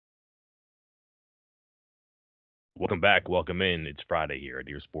Welcome back. Welcome in. It's Friday here at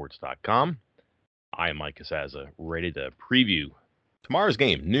earsports.com. I am Mike Casaza, ready to preview tomorrow's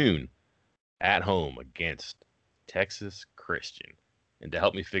game, noon, at home against Texas Christian. And to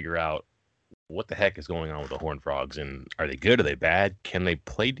help me figure out what the heck is going on with the Horned Frogs and are they good? Are they bad? Can they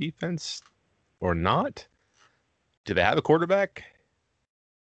play defense or not? Do they have a quarterback?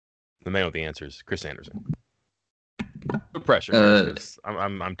 The man with the answers, Chris Anderson. No pressure, Chris.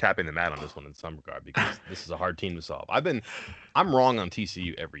 I'm tapping the mat on this one in some regard because this is a hard team to solve. I'm wrong on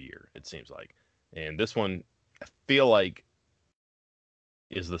TCU every year, it seems like. And this one I feel like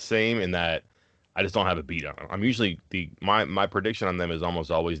is the same in that I just don't have a beat on them. I'm usually my prediction on them is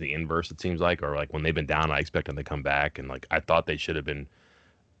almost always the inverse, it seems like, or like when they've been down, I expect them to come back. And like I thought they should have been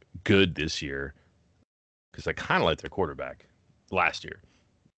good this year because I kind of like their quarterback last year.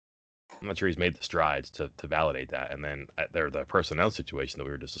 I'm not sure he's made the strides to validate that. And then the personnel situation that we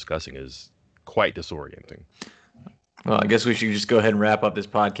were just discussing is quite disorienting. Well, I guess we should just go ahead and wrap up this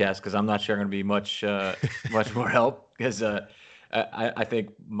podcast because I'm not sure going to be much more help because I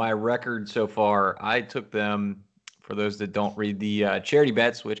think my record so far, I took them, for those that don't read the charity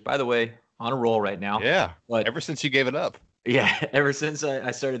bets, which, by the way, on a roll right now. Yeah, but ever since you gave it up. Yeah, ever since I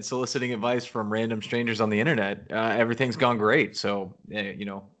started soliciting advice from random strangers on the internet, everything's gone great. So,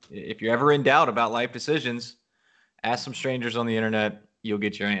 if you're ever in doubt about life decisions, ask some strangers on the internet. You'll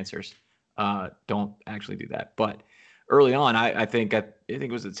get your answers. Don't actually do that. But early on, I think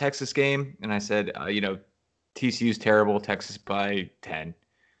it was the Texas game, and I said, TCU's terrible, Texas by 10,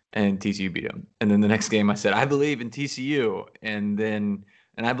 and TCU beat them. And then the next game, I said, I believe in TCU,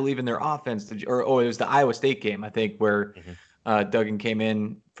 and I believe in their offense. It was the Iowa State game, I think, where Duggan came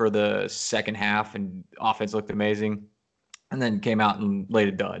in for the second half, and offense looked amazing, and then came out and laid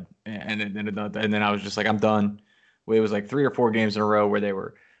a dud. And then I was just like, I'm done. It was like 3 or 4 games in a row where they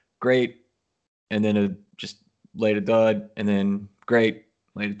were great, and then it just laid a dud, and then great,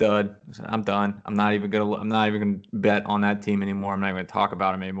 laid a dud. I said, I'm done. I'm not even gonna bet on that team anymore. I'm not even gonna talk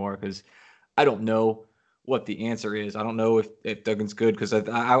about them anymore because I don't know what the answer is. I don't know if Duggan's good because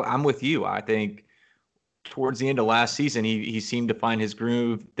I'm with you. I think towards the end of last season, he seemed to find his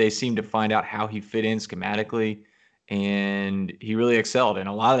groove. They seemed to find out how he fit in schematically, and he really excelled. And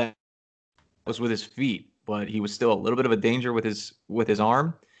a lot of that was with his feet, but he was still a little bit of a danger with his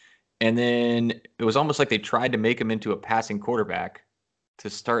arm. And then it was almost like they tried to make him into a passing quarterback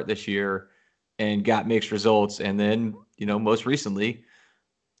to start this year and got mixed results. And then, most recently,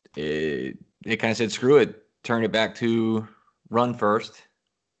 they kind of said, screw it, turn it back to run first.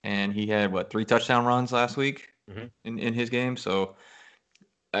 And he had, 3 touchdown runs last week in his game. So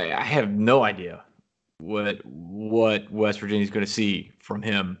I have no idea what West Virginia's going to see from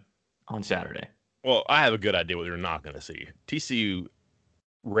him on Saturday. Well, I have a good idea what you're not going to see. TCU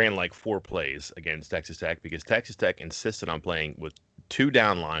ran like 4 plays against Texas Tech because Texas Tech insisted on playing with 2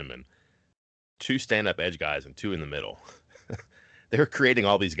 down linemen, 2 stand-up edge guys, and 2 in the middle. They were creating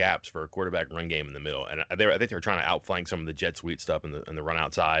all these gaps for a quarterback run game in the middle, and I think they were trying to outflank some of the jet sweep stuff in the run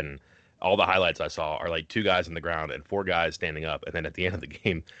outside. And all the highlights I saw are like 2 guys on the ground and 4 guys standing up. And then at the end of the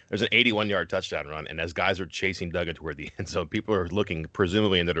game, there's an 81-yard touchdown run, and as guys are chasing Duggan toward the end zone, people are looking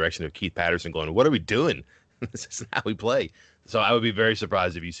presumably in the direction of Keith Patterson, going, "What are we doing? This isn't how we play." So I would be very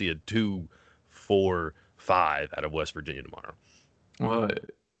surprised if you see a 2-4-5 out of West Virginia tomorrow. Well,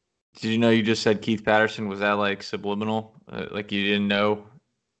 did you know you just said Keith Patterson? Was that like subliminal? Like you didn't know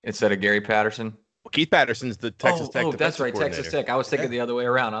instead of Gary Patterson? Well, Keith Patterson's the Texas Tech. Oh, that's right, Texas Tech. I was thinking the other way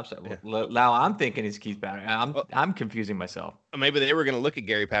around. I'm sorry. Yeah. Now I'm thinking it's Keith Patterson. I'm confusing myself. Maybe they were going to look at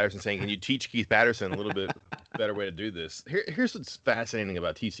Gary Patterson saying, "Can you teach Keith Patterson a little bit better way to do this?" Here's what's fascinating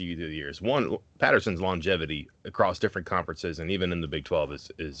about TCU through the years. One, Patterson's longevity across different conferences and even in the Big 12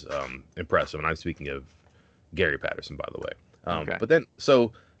 is impressive. And I'm speaking of Gary Patterson, by the way. Okay. But then,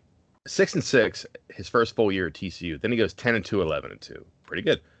 so 6-6, his first full year at TCU. Then he goes 10-2, 11-2. Pretty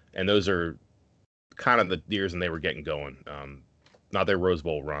good. And those are kind of the years when they were getting going. Not their Rose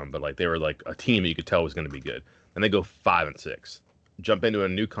Bowl run, but like they were like a team that you could tell was going to be good. And they go 5-6. Jump into a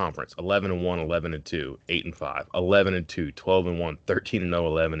new conference, 11-1, 11-2, 8-5, 11-2, 12-1,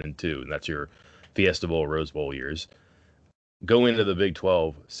 13-0, 11-2. And that's your Fiesta Bowl, Rose Bowl years. Go into the Big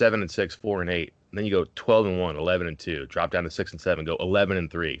 12, 7-6, 4-8. And then you go 12-1, 11-2, drop down to 6-7, go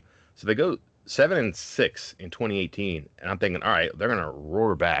 11-3. So they go 7-6 in 2018, and I'm thinking, all right, they're gonna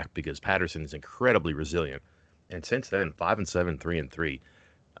roar back because Patterson is incredibly resilient. And since then, 5-7,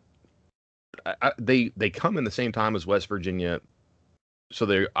 3-3. They come in the same time as West Virginia, so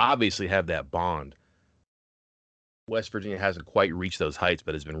they obviously have that bond. West Virginia hasn't quite reached those heights,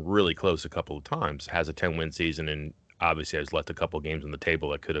 but has been really close a couple of times. Has a 10-win season, and obviously has left a couple of games on the table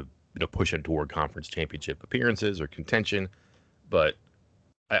that could have pushing toward conference championship appearances or contention. But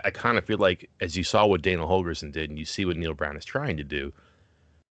I kind of feel like, as you saw what Daniel Holgerson did, and you see what Neil Brown is trying to do,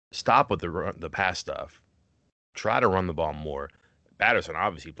 stop with the pass stuff. Try to run the ball more. Batterson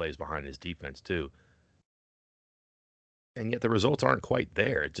obviously plays behind his defense too. And yet the results aren't quite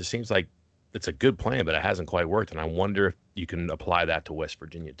there. It just seems like it's a good plan, but it hasn't quite worked. And I wonder if you can apply that to West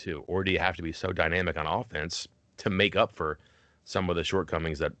Virginia too. Or do you have to be so dynamic on offense to make up for some of the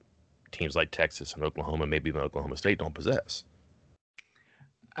shortcomings that teams like Texas and Oklahoma, maybe even Oklahoma State, don't possess?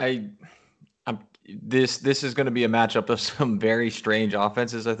 This is going to be a matchup of some very strange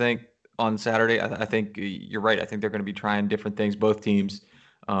offenses, I think, on Saturday. I think you're right. I think they're going to be trying different things. Both teams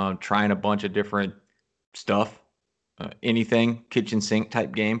trying a bunch of different stuff. Anything kitchen sink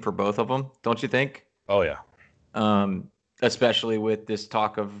type game for both of them, don't you think? Oh yeah. Especially with this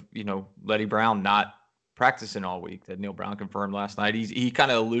talk of Letty Brown not practicing all week that Neil Brown confirmed last night. He kind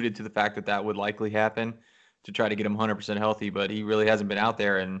of alluded to the fact that that would likely happen to try to get him 100% healthy, but he really hasn't been out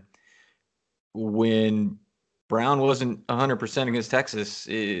there. And when Brown wasn't 100% against Texas,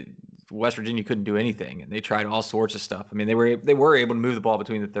 West Virginia couldn't do anything, and they tried all sorts of stuff. I mean, they were able to move the ball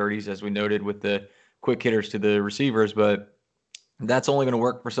between the 30s, as we noted, with the quick hitters to the receivers, but that's only going to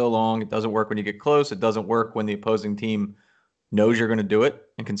work for so long. It doesn't work when you get close. It doesn't work when the opposing team knows you're going to do it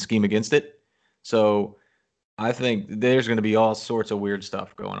and can scheme against it. So I think there's going to be all sorts of weird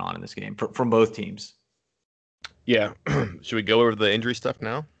stuff going on in this game from both teams. Yeah. Should we go over the injury stuff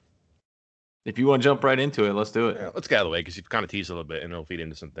now? If you want to jump right into it, let's do it. Yeah, let's get out of the way because you've kind of teased a little bit and it'll feed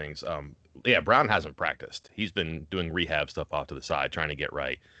into some things. Brown hasn't practiced. He's been doing rehab stuff off to the side, trying to get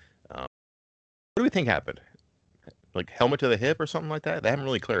right. What do we think happened? Like helmet to the hip or something like that? They haven't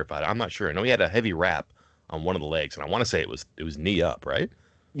really clarified it. I'm not sure. I know he had a heavy wrap on one of the legs, and I want to say it was knee up, right?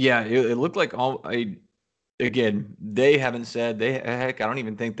 Yeah, it looked like again, they haven't said I don't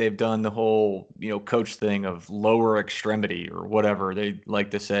even think they've done the whole, coach thing of lower extremity or whatever they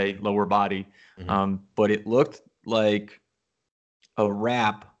like to say, lower body. Mm-hmm. But it looked like a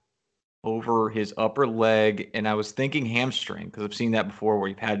wrap over his upper leg, and I was thinking hamstring because I've seen that before where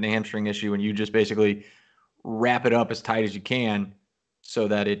you've had a hamstring issue and you just basically wrap it up as tight as you can so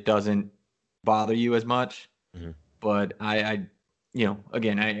that it doesn't bother you as much. Mm-hmm. But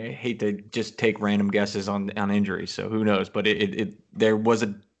again, I hate to just take random guesses on injuries, so who knows? But there was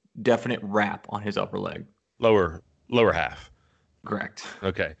a definite wrap on his upper leg. Lower half. Correct.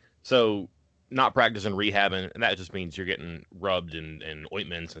 Okay. So not practicing rehabbing, and that just means you're getting rubbed and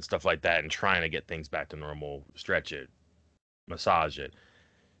ointments and stuff like that and trying to get things back to normal, stretch it, massage it.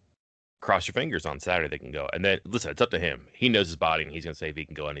 Cross your fingers on Saturday they can go. And then, listen, it's up to him. He knows his body, and he's going to say if he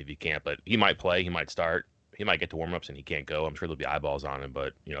can go and if he can't. But he might play. He might start. He might get to warm-ups, and he can't go. I'm sure there'll be eyeballs on him.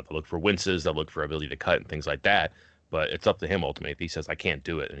 But, they'll look for winces. They'll look for ability to cut and things like that. But it's up to him, ultimately. If he says, I can't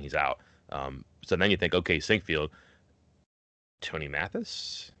do it, and he's out. So then you think, okay, Sinkfield, Tony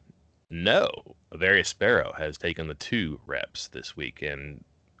Mathis? No. Avarius Sparrow has taken the 2 reps this week and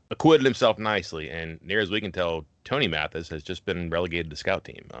acquitted himself nicely. And near as we can tell, Tony Mathis has just been relegated to scout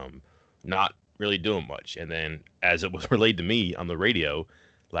team. Not really doing much. And then, as it was relayed to me on the radio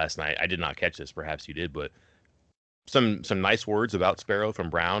last night, I did not catch this. Perhaps you did, but some nice words about Sparrow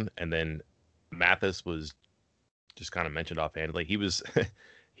from Brown, and then Mathis was just kind of mentioned offhandedly. He was like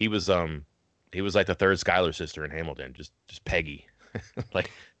the third Schuyler sister in Hamilton, just Peggy.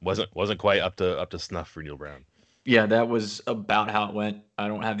 Like wasn't quite up to snuff for Neil Brown. Yeah, that was about how it went. I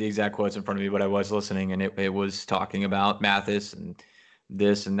don't have the exact quotes in front of me, but I was listening, and it was talking about Mathis and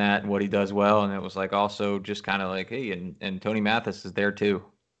this and that and what he does well, and it was like also just kind of like, hey, and Tony Mathis is there too.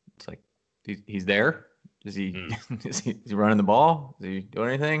 It's like he's there. Is he is he running the ball? Is he doing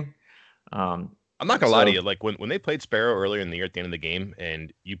anything? I'm not gonna lie to you. Like when they played Sparrow earlier in the year at the end of the game,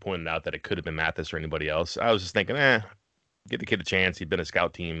 and you pointed out that it could have been Mathis or anybody else, I was just thinking, give the kid a chance. He'd been a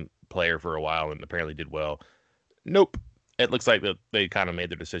scout team player for a while and apparently did well. Nope. It looks like they kind of made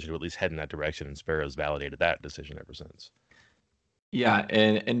their decision to at least head in that direction, and Sparrow's validated that decision ever since. Yeah,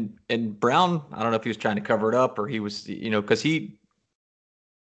 and Brown, I don't know if he was trying to cover it up or he was, because you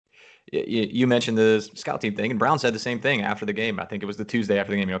mentioned the scout team thing, and Brown said the same thing after the game. I think it was the Tuesday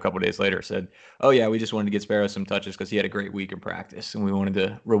after the game, a couple of days later, said, oh yeah, we just wanted to get Sparrow some touches because he had a great week in practice and we wanted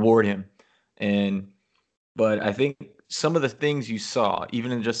to reward him. But I think some of the things you saw,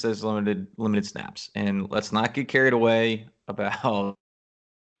 even in just as limited snaps, and let's not get carried away about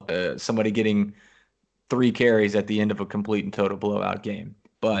somebody getting 3 carries at the end of a complete and total blowout game.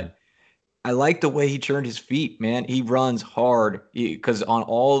 But I like the way he turned his feet, man. He runs hard because on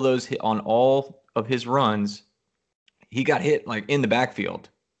all of his runs, he got hit like in the backfield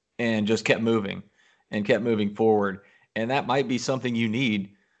and just kept moving forward. And that might be something you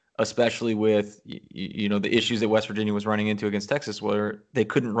need especially with the issues that West Virginia was running into against Texas, where they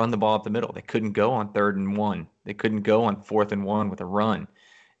couldn't run the ball up the middle. They couldn't go on 3rd and 1. They couldn't go on 4th and 1 with a run.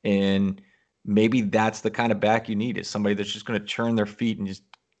 And maybe that's the kind of back you need, is somebody that's just going to churn their feet and just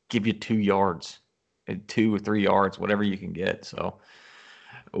give you 2 yards, 2 or 3 yards, whatever you can get. So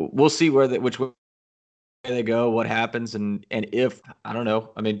we'll see which way they go, what happens, and if, I don't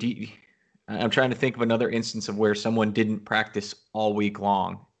know. I mean, I'm trying to think of another instance of where someone didn't practice all week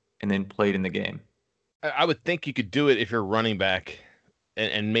long and then played in the game. I would think you could do it if you're running back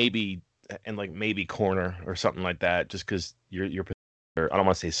and maybe corner or something like that, just because you're I don't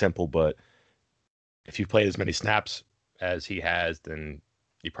want to say simple, but if you've played as many snaps as he has, then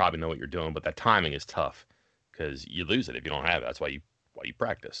you probably know what you're doing. But that timing is tough because you lose it if you don't have it. That's why you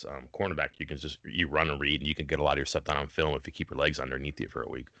practice. Cornerback, you run and read, and you can get a lot of your stuff done on film if you keep your legs underneath you for a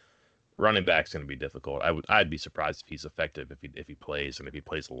week. Running back's going to be difficult. I'd be surprised if he's effective if he plays, and if he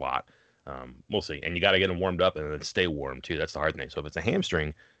plays a lot. We'll see. And you got to get him warmed up and then stay warm too. That's the hard thing. So if it's a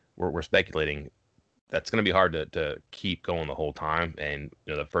hamstring, we're speculating that's going to be hard to keep going the whole time. And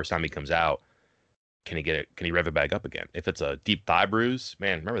the first time he comes out, can he rev it back up again? If it's a deep thigh bruise,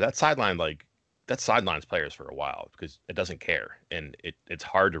 man, remember that sidelines players for a while because it doesn't care, and it's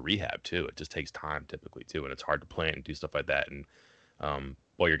hard to rehab too. It just takes time typically too, and it's hard to plan and do stuff like that. And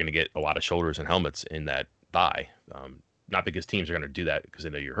you're going to get a lot of shoulders and helmets in that thigh. Not because teams are going to do that because they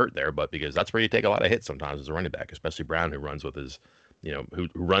know you're hurt there, but because that's where you take a lot of hits sometimes as a running back, especially Brown, who runs with his, who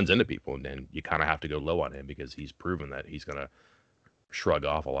runs into people, and then you kind of have to go low on him because he's proven that he's going to shrug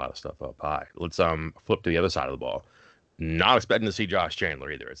off a lot of stuff up high. Let's flip to the other side of the ball. Not expecting to see Josh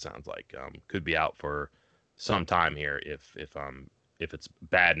Chandler either. It sounds like could be out for some time here if it's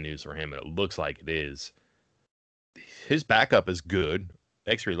bad news for him, and it looks like it is. His backup is good.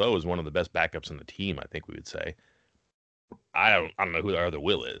 Exree Lowe is one of the best backups on the team, I think we would say. I don't know who the other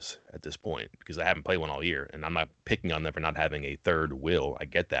Will is at this point because I haven't played one all year, and I'm not picking on them for not having a third Will. I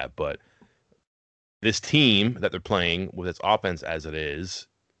get that, but this team that they're playing with its offense as it is,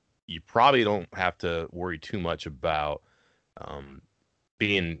 you probably don't have to worry too much about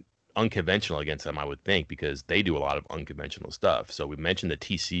being unconventional against them, I would think, because they do a lot of unconventional stuff. So we mentioned that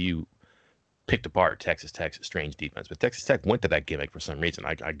TCU picked apart Texas Tech's strange defense, but Texas Tech went to that gimmick for some reason.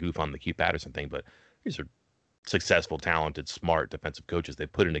 I goof on the Q Patterson thing, but these are successful, talented, smart defensive coaches. They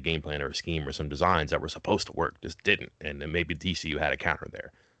put in a game plan or a scheme or some designs that were supposed to work, just didn't. And then maybe TCU had a counter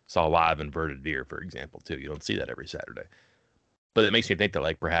there. Saw live inverted veer, for example, too. You don't see that every Saturday. But it makes me think that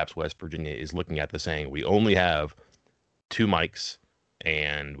like perhaps West Virginia is looking at this saying, we only have 2 mics,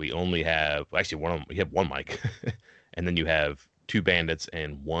 and we only have we have 1 mic, and then you have 2 bandits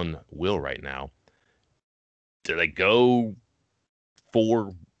and 1 Will right now. Do they go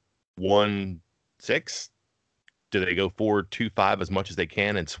 4-1-6? Do they go 4-2-5 as much as they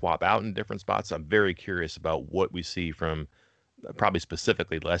can and swap out in different spots? I'm very curious about what we see from probably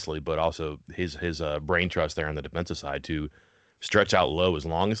specifically Leslie, but also his brain trust there on the defensive side to stretch out low as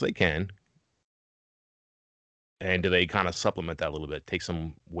long as they can. And do they kind of supplement that a little bit, take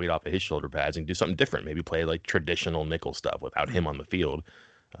some weight off of his shoulder pads and do something different? Maybe play like traditional nickel stuff without him on the field.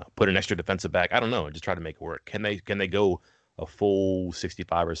 Put an extra defensive back. I don't know. Just try to make it work. Can they go a full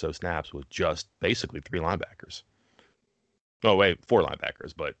 65 or so snaps with just basically 3 linebackers? Oh, wait, 4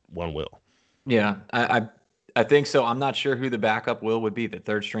 linebackers, but 1 Will. Yeah, I think so. I'm not sure who the backup Will would be, the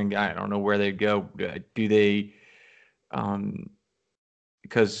third string guy. I don't know where they'd go. Do they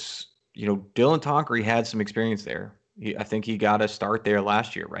because Dylan Tonkery had some experience there. I think he got a start there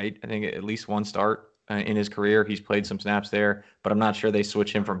last year, right? I think at least 1 start in his career. He's played some snaps there, but I'm not sure they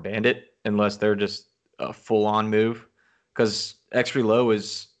switch him from bandit unless they're just a full-on move, because Exree Lowe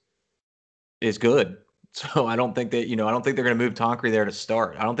is good. So I don't think that, I don't think they're going to move Tonkery there to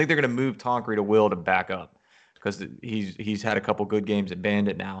start. I don't think they're going to move Tonkery to Will to back up because he's had a couple good games at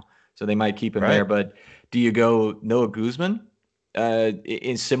bandit now. So they might keep him there. But do you go Noah Guzman?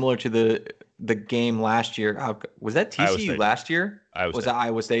 Similar to the game last year. Was that TCU last year? Was that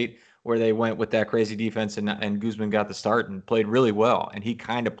Iowa State, where they went with that crazy defense and Guzman got the start and played really well. And he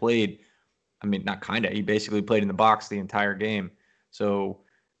kind of played, not kind of, he basically played in the box the entire game. So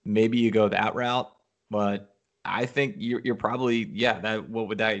maybe you go that route, but I think you're probably, what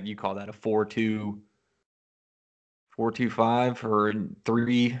would you call that? A 4-2-5 or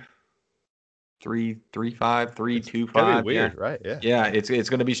 3-3-5, 3-2-5. Weird, right? Yeah. Yeah, it's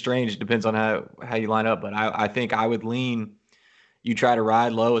going to be strange. It depends on how you line up, but I think I would lean. You try to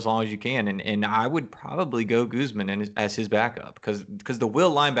ride low as long as you can, and I would probably go Guzman as his backup because the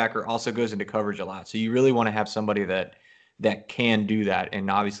Will linebacker also goes into coverage a lot. So you really want to have somebody that can do that,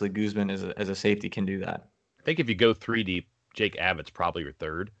 and obviously Guzman as a safety can do that. I think if you go 3 deep, Jake Abbott's probably your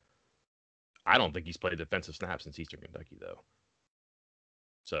third. I don't think he's played defensive snaps since Eastern Kentucky, though.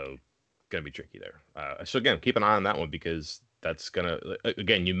 So, going to be tricky there. So, again, keep an eye on that one because that's going to,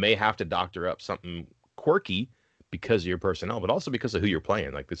 again, you may have to doctor up something quirky because of your personnel, but also because of who you're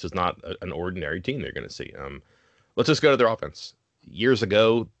playing. Like, this is not an ordinary team they're going to see. Let's just go to their offense. Years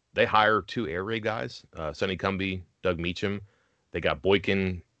ago, they hired 2 air raid guys, Sonny Cumbie, Doug Meacham. They got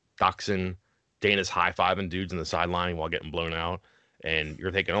Boykin, Doxson, Dana's high-fiving dudes in the sideline while getting blown out. And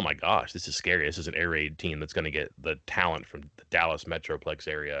you're thinking, oh my gosh, this is scary. This is an air raid team that's going to get the talent from the Dallas Metroplex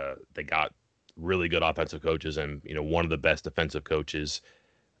area. They got really good offensive coaches and, one of the best defensive coaches.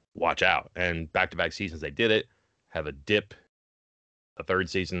 Watch out. And back-to-back seasons, they did it. Have a dip, a third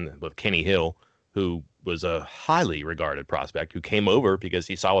season with Kenny Hill, who was a highly regarded prospect who came over because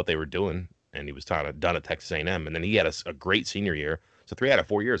he saw what they were doing and he was done at Texas A&M. And then he had a great senior year. So 3 out of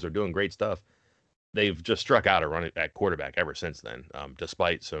 4 years, they're doing great stuff. They've just struck out a run at quarterback ever since then,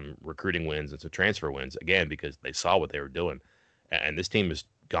 despite some recruiting wins and some transfer wins, again, because they saw what they were doing. And this team has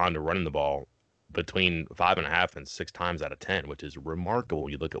gone to running the ball between 5.5 and 6 times out of 10, which is remarkable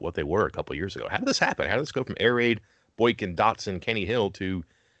when you look at what they were a couple of years ago. How did this happen? How did this go from air raid, Boykin, Dotson, Kenny Hill to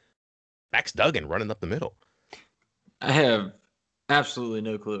Max Duggan running up the middle? I have absolutely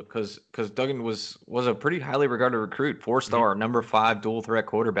no clue because Duggan was a pretty highly regarded recruit, 4-star, number 5 dual threat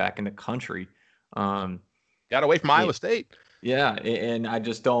quarterback in the country. Got away from Iowa State. Yeah, and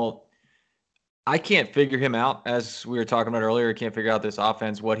I can't figure him out, as we were talking about earlier. I can't figure out this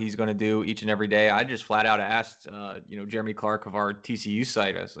offense, what he's going to do each and every day. I just flat out asked, Jeremy Clark of our TCU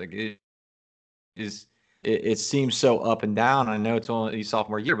site. I was like, it seems so up and down. I know it's only his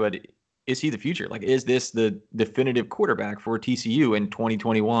sophomore year, but is he the future? Like, is this the definitive quarterback for TCU in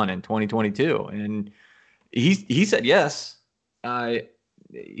 2021 and 2022? And he said yes.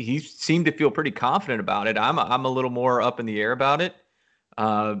 He seemed to feel pretty confident about it. I'm a little more up in the air about it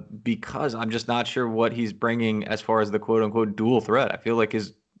because I'm just not sure what he's bringing as far as the quote unquote dual threat. I feel like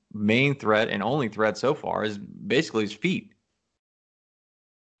his main threat and only threat so far is basically his feet.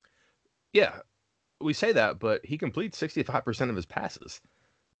 Yeah, we say that, but he completes 65% of his passes.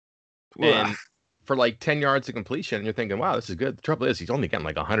 And for like 10 yards of completion, you're thinking, wow, this is good. The trouble is he's only getting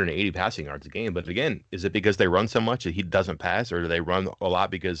like 180 passing yards a game. But again, is it because they run so much that he doesn't pass, or do they run a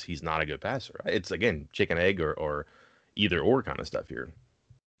lot because he's not a good passer? It's, again, chicken egg or either or kind of stuff here.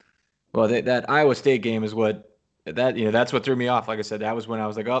 Well, that Iowa State game is that's what threw me off. Like I said, that was when I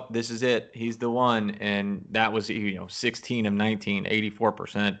was like, oh, this is it. He's the one. And that was, 16 of 19,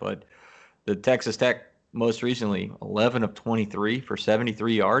 84%. But the Texas Tech most recently, 11 of 23 for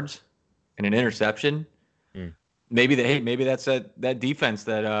 73 yards. And an interception. Maybe that's that defense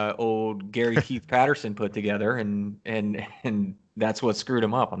that old Gary Keith Patterson put together, and that's what screwed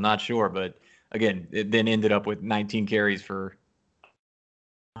him up. I'm not sure, but again, it then ended up with 19 carries for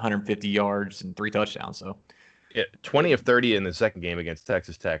 150 yards and 3 touchdowns. So, 20 of 30 in the second game against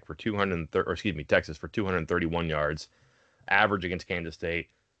Texas Tech for Texas for 231 yards, average against Kansas State,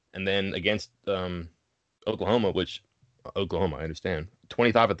 and then against Oklahoma, I understand,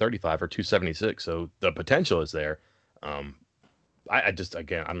 25 of 35 for 276. So the potential is there. I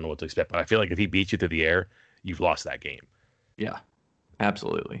don't know what to expect, but I feel like if he beats you through the air, you've lost that game. Yeah,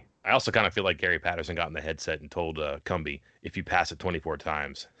 absolutely. I also kind of feel like Gary Patterson got in the headset and told Cumbie, if you pass it 24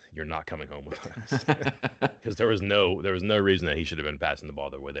 times, you're not coming home with us. Because there was no reason that he should have been passing the ball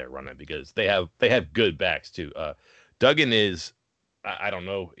the way they're running, because they have good backs too. Duggan is, I don't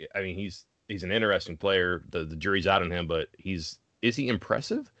know. I mean, he's an interesting player. The jury's out on him, but is he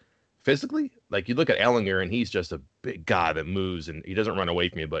impressive physically? Like, you look at Ellinger and he's just a big guy that moves and he doesn't run away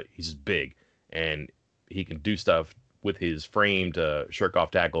from you, but he's just big and he can do stuff with his frame to shirk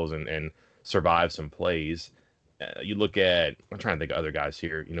off tackles and survive some plays. You look at, I'm trying to think of other guys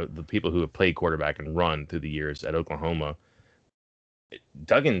here, the people who have played quarterback and run through the years at Oklahoma.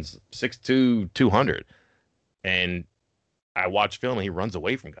 Duggan's 6'2", 200. And I watch film and he runs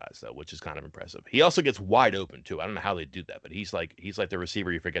away from guys, though, which is kind of impressive. He also gets wide open too. I don't know how they do that, but he's like the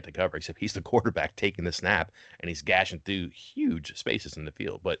receiver you forget to cover, except he's the quarterback taking the snap and he's gashing through huge spaces in the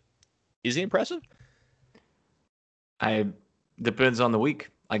field. But is he impressive? Depends on the week,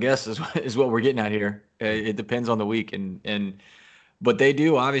 I guess, is what we're getting at here. It depends on the week, but they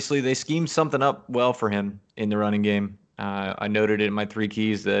do, obviously they scheme something up well for him in the running game. I noted it in my 3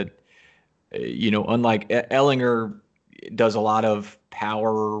 keys that unlike Ellinger does a lot of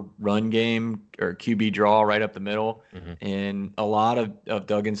power run game or QB draw right up the middle. Mm-hmm. And a lot of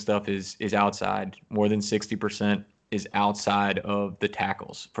Duggan's stuff is outside. More than 60% is outside of the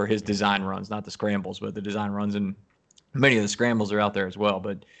tackles for his design runs, not the scrambles, but the design runs. And many of the scrambles are out there as well.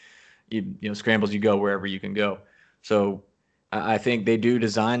 But, scrambles, you go wherever you can go. So I think they do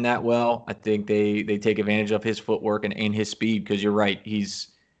design that well. I think they take advantage of his footwork and his speed because you're right.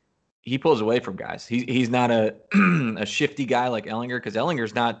 He pulls away from guys. He's not a a shifty guy like Ellinger because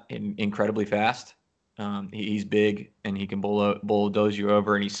Ellinger's not incredibly fast. He's big and he can bulldoze you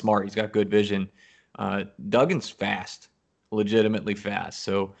over, and he's smart. He's got good vision. Duggan's fast, legitimately fast.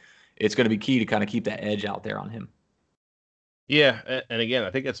 So it's going to be key to kind of keep that edge out there on him. Yeah, and again, I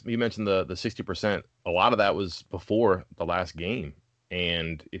think you mentioned the 60%. A lot of that was before the last game,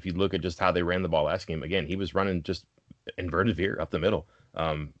 and if you look at just how they ran the ball last game, again, he was running just inverted veer up the middle.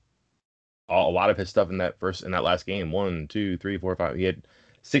 A lot of his stuff in that last game, 1, 2, 3, 4, 5. He had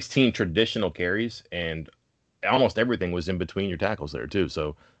 16 traditional carries, and almost everything was in between your tackles there too.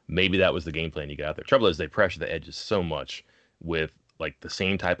 So maybe that was the game plan you got out there. Trouble is they pressure the edges so much with like the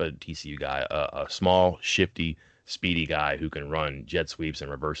same type of TCU guy, a small, shifty, speedy guy who can run jet sweeps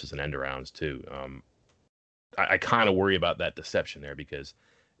and reverses and end arounds too. I kind of worry about that deception there because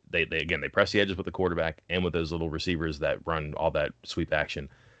they press the edges with the quarterback and with those little receivers that run all that sweep action,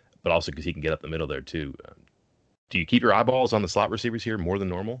 but also because he can get up the middle there too. Do you keep your eyeballs on the slot receivers here more than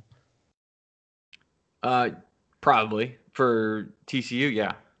normal? Probably for TCU,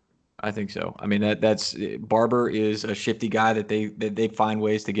 yeah, I think so. I mean that's Barber is a shifty guy that they find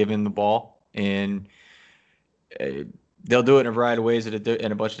ways to give him the ball, and they'll do it in a variety of ways in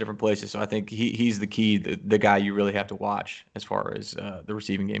a bunch of different places. So I think he's the key, the guy you really have to watch as far as the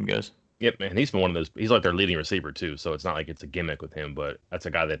receiving game goes. Yep, man. He's been one of those. He's like their leading receiver too, so it's not like it's a gimmick with him. But that's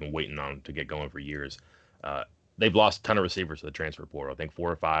a guy they've been waiting on to get going for years. They've lost a ton of receivers to the transfer portal. I think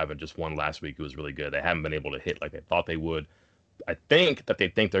 4 or 5, and just one last week who was really good. They haven't been able to hit like they thought they would. I think that they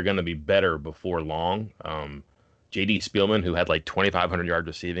think they're going to be better before long. J.D. Spielman, who had like 2,500 yards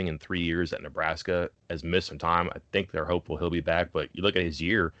receiving in 3 years at Nebraska, has missed some time. I think they're hopeful he'll be back. But you look at his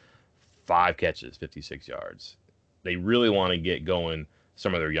year, 5 catches, 56 yards. They really want to get going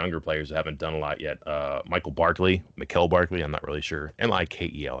some of their younger players who haven't done a lot yet. Mikel Barkley, I'm not really sure.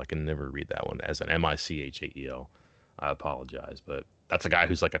 Mikel, I can never read that one as an Michael. I apologize. But that's a guy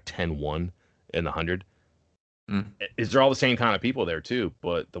who's like a 10-1 in the 100. Is they're all the same kind of people there too,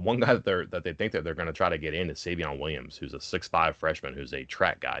 but the one guy that they think that they're going to try to get in is Savion Williams, who's a 6'5" freshman who's a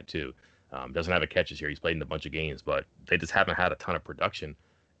track guy too. Doesn't have a catches here. He's played in a bunch of games, but they just haven't had a ton of production,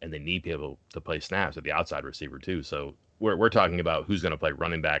 and they need people to play snaps at the outside receiver too. So we're talking about who's going to play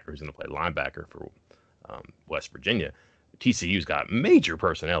running back or who's going to play linebacker for West Virginia. TCU's got major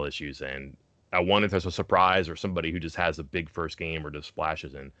personnel issues, and I wonder if there's a surprise or somebody who just has a big first game or just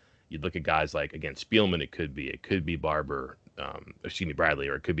splashes in. You look at guys like, again, Spielman, it could be Barber, Bradley,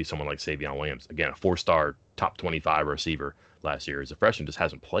 or it could be someone like Savion Williams. Again, a 4-star top 25 receiver last year as a freshman, just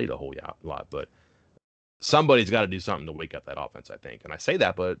hasn't played a whole lot. But somebody's got to do something to wake up that offense, I think. And I say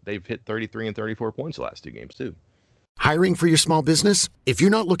that, but they've hit 33 and 34 points the last 2 games too. Hiring for your small business? If you're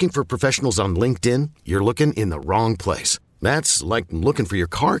not looking for professionals on LinkedIn, you're looking in the wrong place. That's like looking for your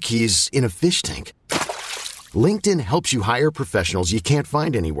car keys in a fish tank. LinkedIn helps you hire professionals you can't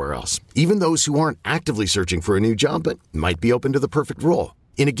find anywhere else, even those who aren't actively searching for a new job but might be open to the perfect role.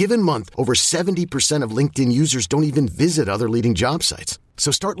 In a given month, over 70% of LinkedIn users don't even visit other leading job sites.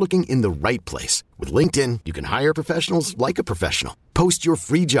 So start looking in the right place. With LinkedIn, you can hire professionals like a professional. Post your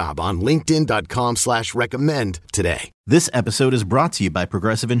free job on linkedin.com/recommend today. This episode is brought to you by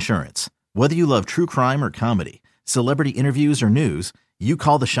Progressive Insurance. Whether you love true crime or comedy, celebrity interviews or news, you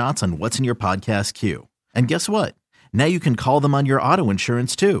call the shots on what's in your podcast queue. And guess what? Now you can call them on your auto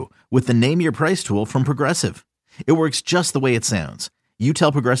insurance too with the Name Your Price tool from Progressive. It works just the way it sounds. You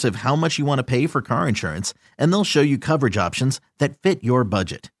tell Progressive how much you want to pay for car insurance, and they'll show you coverage options that fit your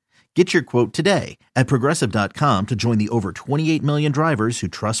budget. Get your quote today at Progressive.com to join the over 28 million drivers who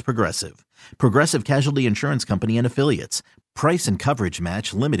trust Progressive. Progressive Casualty Insurance Company and Affiliates. Price and coverage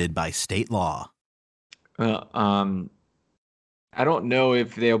match limited by state law. I don't know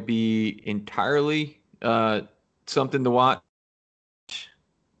if they'll be entirely something to watch,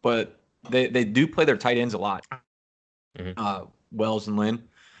 but they do play their tight ends a lot. Mm-hmm. Wells and Lynn,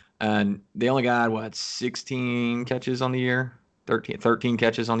 and they only got 16 catches on the year, 13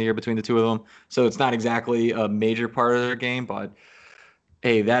 catches on the year between the two of them. So it's not exactly a major part of their game, but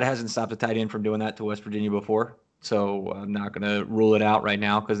hey, that hasn't stopped a tight end from doing that to West Virginia before. So I'm not going to rule it out right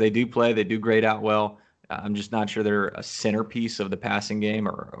now because they do grade out well. I'm just not sure they're a centerpiece of the passing game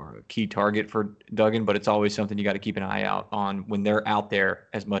or a key target for Duggan, but it's always something you got to keep an eye out on when they're out there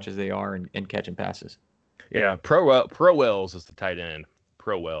as much as they are and catching passes. Yeah, Pro Wells is the tight end.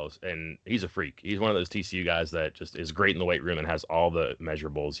 Pro Wells, and he's a freak. He's one of those TCU guys that just is great in the weight room and has all the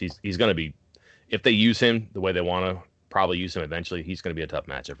measurables. He's going to be, if they use him the way they want to, probably use him eventually. He's going to be a tough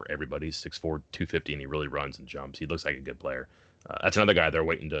matchup for everybody. He's 6'4", 250, and he really runs and jumps. He looks like a good player. That's another guy they're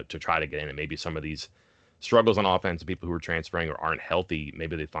waiting to try to get in, and maybe some of these struggles on offense, people who are transferring or aren't healthy,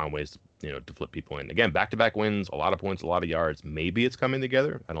 maybe they find ways to flip people in. Again, back-to-back wins, a lot of points, a lot of yards. Maybe it's coming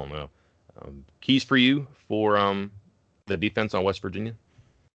together. I don't know. Keys for you for the defense on West Virginia?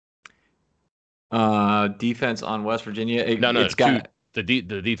 Defense on West Virginia. It's got the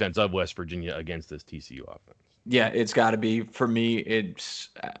defense of West Virginia against this TCU offense. Yeah, it's got to be for me.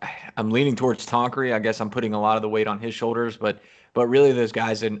 I'm leaning towards Tonkery. I guess I'm putting a lot of the weight on his shoulders, but really those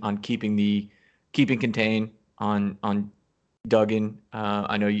guys on keeping contained on Duggan.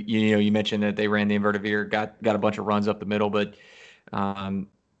 I know you mentioned that they ran the inverted veer, got a bunch of runs up the middle, but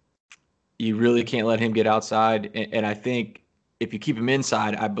you really can't let him get outside. And I think if you keep him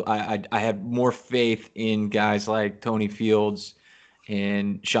inside, I have more faith in guys like Tony Fields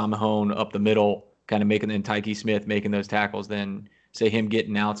and Sean Mahone up the middle, kind of and Tyke Smith making those tackles than say him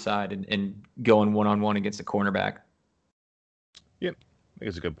getting outside and going one-on-one against the cornerback. Yep, I think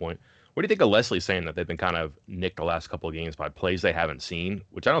it's a good point. What do you think of Leslie saying that they've been kind of nicked the last couple of games by plays they haven't seen,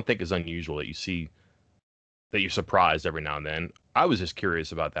 which I don't think is unusual that you see, that you're surprised every now and then. I was just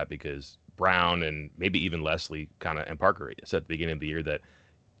curious about that because Brown and maybe even Leslie and Parker said at the beginning of the year that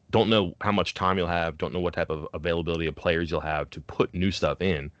don't know how much time you'll have, don't know what type of availability of players you'll have to put new stuff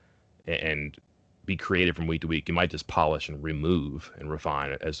in and be creative from week to week. You might just polish and remove and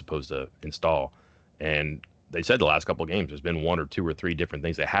refine as opposed to install. And they said the last couple of games, there's been one or two or three different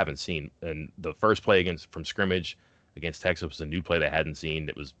things they haven't seen. And the first play from scrimmage against Texas was a new play they hadn't seen.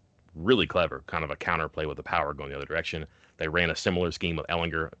 It was really clever, kind of a counter play with the power going the other direction. They ran a similar scheme with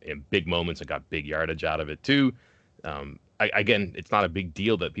Ellinger in big moments and got big yardage out of it too. Again, it's not a big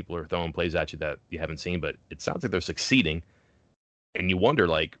deal that people are throwing plays at you that you haven't seen, but it sounds like they're succeeding. And you wonder,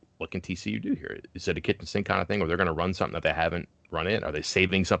 what can TCU do here? Is it a kitchen sink kind of thing, or they're going to run something that they haven't run in? Are they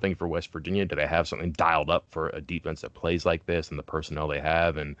saving something for West Virginia? Do they have something dialed up for a defense that plays like this and the personnel they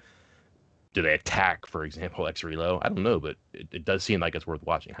have? And do they attack, for example, X-ray low? I don't know, but it does seem like it's worth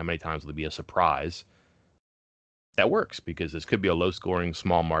watching. How many times will it be a surprise that works? Because this could be a low-scoring,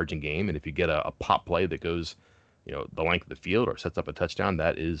 small-margin game, and if you get a pop play that goes, the length of the field or sets up a touchdown,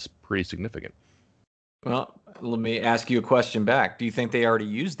 that is pretty significant. Well, let me ask you a question back. Do you think they already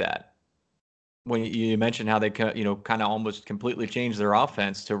used that? When you mentioned how they kind of almost completely changed their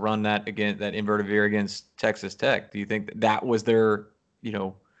offense to run that inverted veer against Texas Tech. Do you think that was their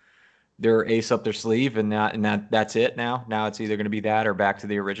ace up their sleeve and that's it now? Now it's either going to be that or back to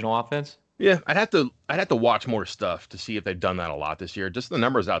the original offense? Yeah, I'd have to watch more stuff to see if they've done that a lot this year. Just the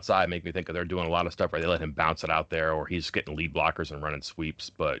numbers outside make me think that they're doing a lot of stuff where they let him bounce it out there, or he's getting lead blockers and running sweeps.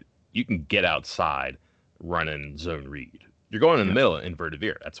 But you can get outside running zone read. You're going in the middle inverted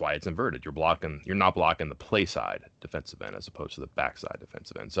veer. That's why it's inverted. You're not blocking the play side defensive end as opposed to the backside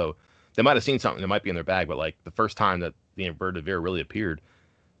defensive end. So they might have seen something that might be in their bag, but the first time that the inverted veer really appeared,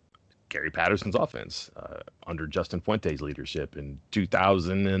 Gary Patterson's offense under Justin Fuente's leadership in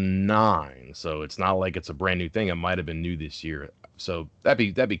 2009. So it's not like it's a brand new thing. It might have been new this year. So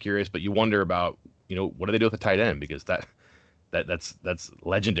that'd be curious. But you wonder about what do they do with the tight end, because that's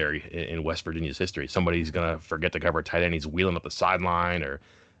legendary in West Virginia's history. Somebody's gonna forget to cover a tight end. He's wheeling up the sideline,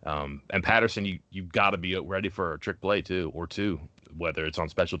 and Patterson, you've got to be ready for a trick play too, whether it's on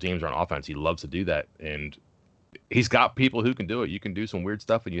special teams or on offense. He loves to do that, and he's got people who can do it. You can do some weird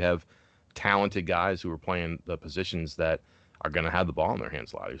stuff, and you have talented guys who are playing the positions that are going to have the ball in their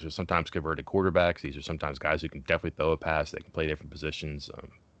hands a lot. These are sometimes converted quarterbacks. These are sometimes guys who can definitely throw a pass. They can play different positions.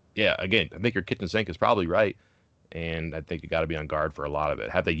 Again, I think your kitchen sink is probably right, and I think you got to be on guard for a lot of it.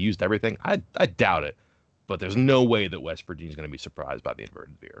 Have they used everything? I doubt it, but there's no way that West Virginia is going to be surprised by the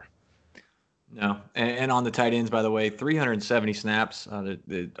inverted veer. No, and on the tight ends, by the way, 370 snaps.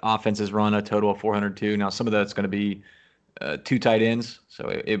 The offense has run a total of 402. Now, some of that's going to be two tight ends, so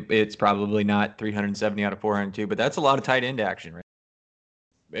it's probably not 370 out of 402, but that's a lot of tight end action, right?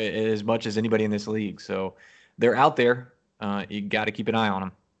 As much as anybody in this league. So they're out there. You got to keep an eye on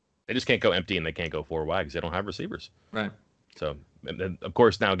them. They just can't go empty, and they can't go four wide because they don't have receivers. Right. So, and then, of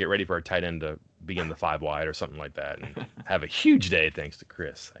course, now get ready for a tight end to be in the 5 wide or something like that, and have a huge day thanks to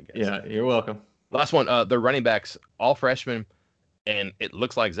Chris, I guess. Yeah, you're welcome. Last one, the running backs, all freshmen, and it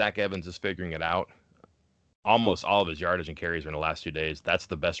looks like Zach Evans is figuring it out. Almost all of his yardage and carries are in the last 2 days. That's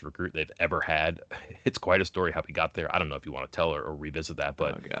the best recruit they've ever had. It's quite a story how he got there. I don't know if you want to tell or revisit that,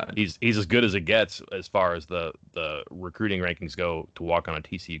 but he's as good as it gets as far as the recruiting rankings go to walk on a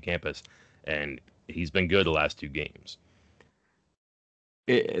TCU campus, and he's been good the last 2 games.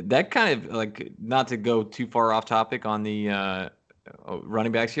 That kind of, not to go too far off topic on the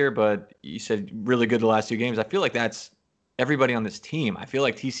running backs here, but you said really good the last 2 games. I feel like that's everybody on this team. I feel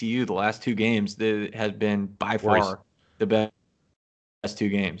like TCU, the last two games, has been by Worrisome. far the best two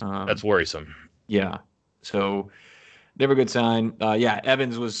games. That's worrisome. Yeah. So never a good sign.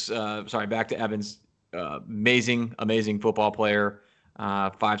 Evans was, back to Evans. Amazing football player,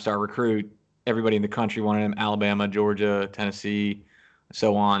 5-star recruit. Everybody in the country wanted him, Alabama, Georgia, Tennessee,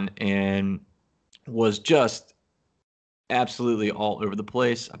 so on, and was just absolutely all over the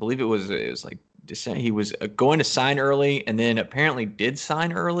place. I believe it was like he was going to sign early and then apparently did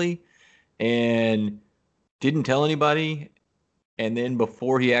sign early and didn't tell anybody. And then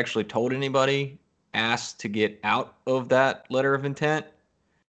before he actually told anybody, asked to get out of that letter of intent,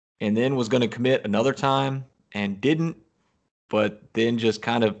 and then was going to commit another time and didn't, but then just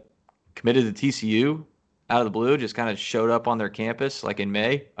kind of committed to TCU out of the blue, just kind of showed up on their campus like in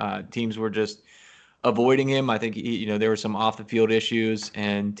May. Teams were just avoiding him. I think there were some off the field issues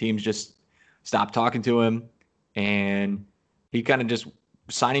and teams just stopped talking to him, and he kind of just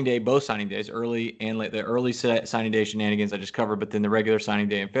both signing days, early and late, the early signing day shenanigans I just covered, but then the regular signing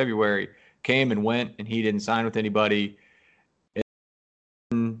day in February came and went, and he didn't sign with anybody.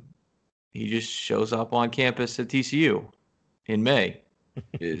 And he just shows up on campus at TCU in May.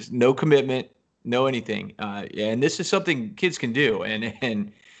 There's no commitment, no anything. And this is something kids can do,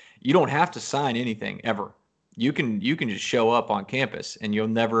 and you don't have to sign anything ever. You can just show up on campus, and you'll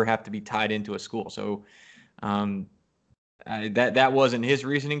never have to be tied into a school. So that wasn't his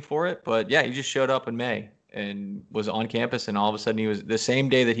reasoning for it, but yeah, he just showed up in May and was on campus, and all of a sudden he was the same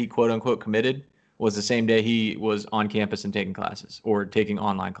day that he quote unquote committed was the same day he was on campus and taking classes, or taking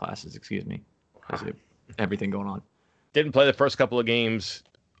online classes, excuse me. Everything going on. Didn't play the first couple of games,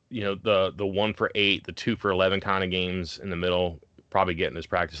 the 1 for 8, the 2 for 11 kind of games in the middle, probably getting his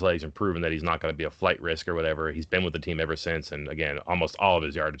practice legs and proving that he's not going to be a flight risk or whatever. He's been with the team ever since, and again, almost all of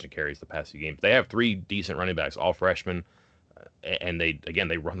his yardage and carries the past few games. They have 3 decent running backs, all freshmen. And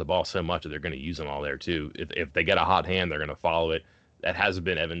they run the ball so much that they're going to use them all there too. If they get a hot hand, they're going to follow it. That hasn't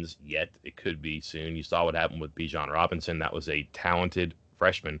been Evans yet. It could be soon. You saw what happened with Bijan Robinson. That was a talented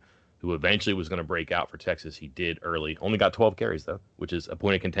freshman who eventually was going to break out for Texas. He did early. Only got 12 carries though, which is a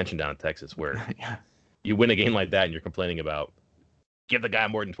point of contention down in Texas, where you win a game like that and you're complaining about give the guy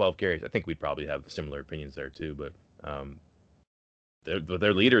more than 12 carries. I think we'd probably have similar opinions there too. But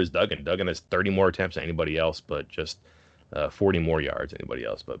their leader is Duggan. Duggan has 30 more attempts than anybody else, but just 40 more yards than anybody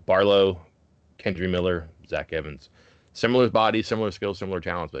else. But Barlow, Kendre Miller, Zach Evans, similar bodies, similar skills, similar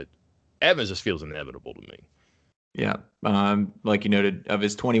talents, but Evans just feels inevitable to me. Yeah. Like you noted, of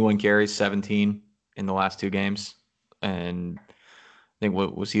his 21 carries, 17 in the last 2 games. And I think,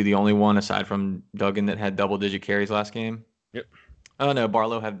 was he the only one aside from Duggan that had double-digit carries last game? Yep. Oh, no,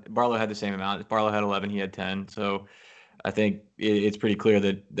 Barlow had the same amount. Barlow had 11, he had 10. So I think it's pretty clear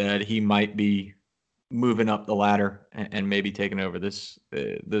that he might be moving up the ladder and maybe taking over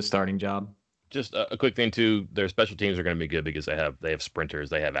the starting job. Just a quick thing too, their special teams are going to be good because they have sprinters,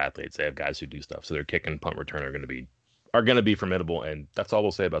 they have athletes, they have guys who do stuff. So their kick and punt return are going to be formidable, and that's all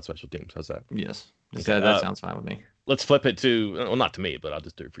we'll say about special teams. How's that? Yes, that sounds fine with me. Let's flip it to, well, not to me, but I'll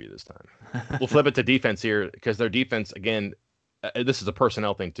just do it for you this time. We'll flip it to defense here, because their defense, again, this is a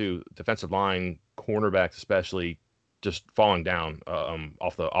personnel thing too. Defensive line, cornerbacks especially, just falling down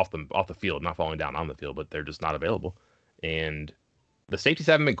off the field, not falling down on the field, but they're just not available. And the safeties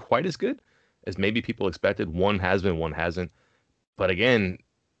haven't been quite as good as maybe people expected. One has been, one hasn't. But again,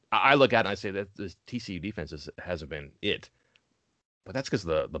 I look at it and I say that this TCU defense hasn't been it. But that's because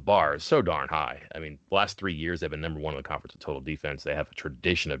the bar is so darn high. I mean, the last 3 years they've been number 1 in the conference in total defense. They have a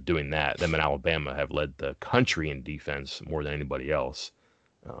tradition of doing that. Them and Alabama have led the country in defense more than anybody else.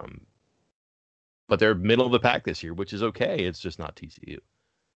 But they're middle of the pack this year, which is okay. It's just not TCU.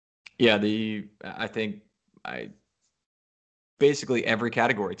 Yeah, I think basically every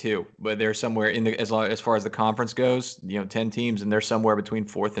category too, but they're somewhere in as far as the conference goes, 10 teams, and they're somewhere between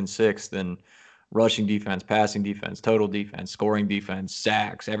 4th and 6th in rushing defense, passing defense, total defense, scoring defense,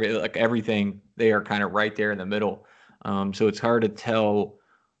 sacks, everything. They are kind of right there in the middle. So it's hard to tell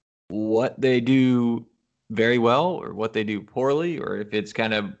what they do very well or what they do poorly, or if it's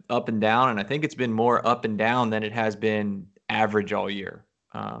kind of up and down. And I think it's been more up and down than it has been average all year.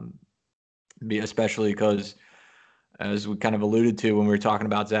 Especially because, as we kind of alluded to when we were talking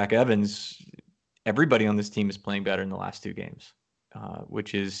about Zach Evans, everybody on this team is playing better in the last 2 games,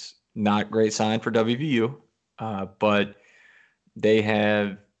 which is not a great sign for WVU. But they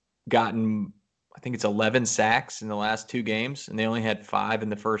have gotten, I think it's 11 sacks in the last 2 games, and they only had 5 in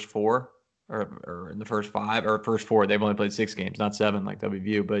the first 4. Or in the first 5 or first 4, they've only played 6 games, not 7 like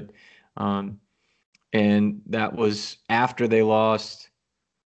WVU. But and that was after they lost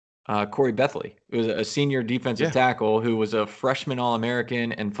Corey Bethley. It was a senior defensive tackle who was a freshman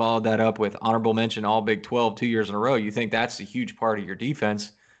All-American and followed that up with honorable mention All Big 12 2 years in a row. You think that's a huge part of your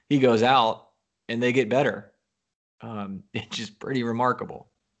defense. He goes out and they get better. It's just pretty remarkable.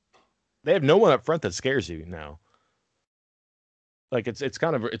 They have no one up front that scares you now. Like it's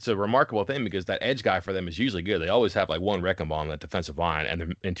a remarkable thing because that edge guy for them is usually good. They always have like one wrecking ball on that defensive line, and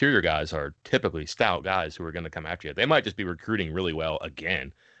the interior guys are typically stout guys who are going to come after you. They might just be recruiting really well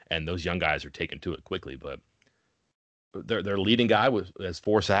again, and those young guys are taking to it quickly. But their leading guy has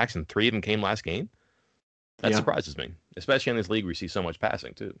 4 sacks, and 3 of them came last game. That surprises me, especially in this league where you see so much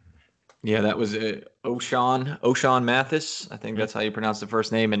passing too. Yeah, that was O'Shawn Mathis. I think that's how you pronounce the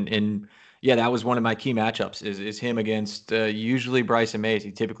first name. And yeah, that was one of my key matchups is him against usually Bryson Mays.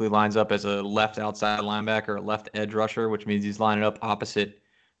 He typically lines up as a left outside linebacker, a left edge rusher, which means he's lining up opposite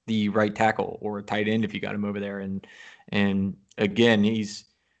the right tackle or a tight end if you got him over there. And again, he's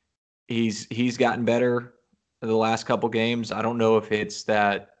gotten better the last couple games. I don't know if it's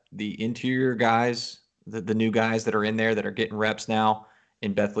that the interior guys, the new guys that are in there that are getting reps now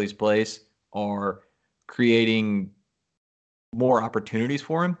in Bethley's place are creating more opportunities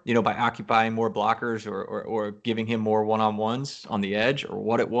for him, by occupying more blockers or giving him more one-on-ones on the edge or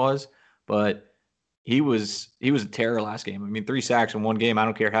what it was. But he was a terror last game. I mean, 3 sacks in one game. I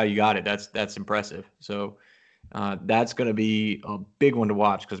don't care how you got it. That's impressive. So that's going to be a big one to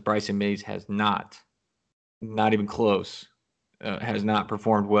watch because Bryson Mays has not even close, has not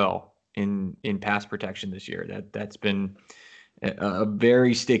performed well in pass protection this year. That's been a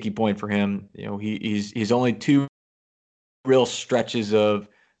very sticky point for him. He's only 2 real stretches of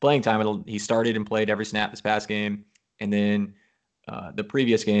playing time. He started and played every snap this past game, and then the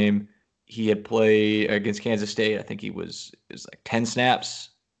previous game he had played against Kansas State. I think it was like 10 snaps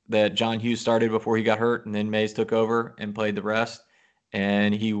that John Hughes started before he got hurt, and then Mays took over and played the rest.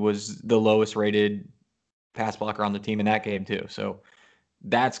 And he was the lowest rated pass blocker on the team in that game too. So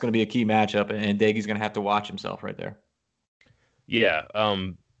that's going to be a key matchup, and Doege's going to have to watch himself right there. Yeah,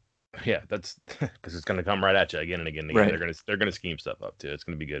 that's because it's going to come right at you again and again and again. Right. They're going to scheme stuff up too. It's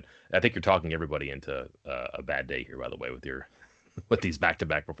going to be good. I think you're talking everybody into a bad day here, by the way, with these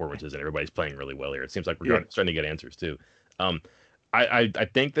back-to-back performances, and everybody's playing really well here. It seems like we're starting to get answers too. I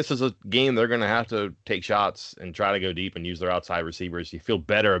think this is a game they're going to have to take shots and try to go deep and use their outside receivers. You feel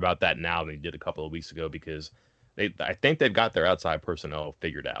better about that now than you did a couple of weeks ago because I think they've got their outside personnel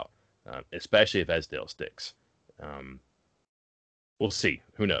figured out, especially if Esdale sticks. We'll see.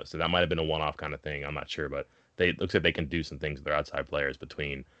 Who knows? So that might have been a one-off kind of thing. I'm not sure, but it looks like they can do some things with their outside players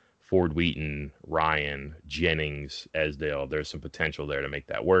between Ford Wheaton, Ryan, Jennings, Esdale. There's some potential there to make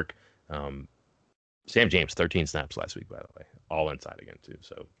that work. Sam James, 13 snaps last week, by the way, all inside again too.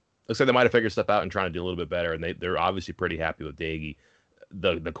 So looks like they might have figured stuff out and trying to do a little bit better. And they're obviously pretty happy with Doege.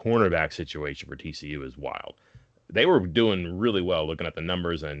 The cornerback situation for TCU is wild. They were doing really well looking at the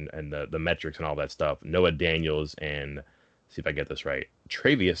numbers and the metrics and all that stuff. Noah Daniels and, see if I get this right,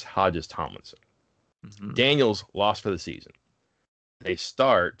 Travius Hodges-Tomlinson. Mm-hmm. Daniels lost for the season. They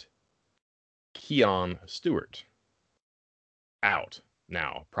start Keon Stewart out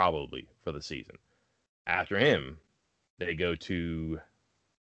now, probably for the season. After him, they go to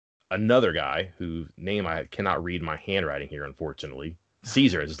another guy whose name I cannot read my handwriting here, unfortunately.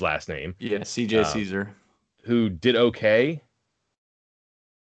 Caesar is his last name. Yeah, CJ Caesar. Who did okay.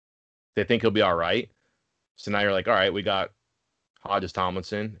 They think he'll be all right. So now you're like, all right, we got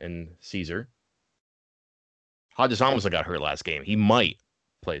Hodges-Tomlinson and Caesar. Hodges-Tomlinson got hurt last game. He might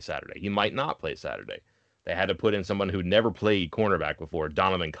play Saturday. He might not play Saturday. They had to put in someone who never played cornerback before,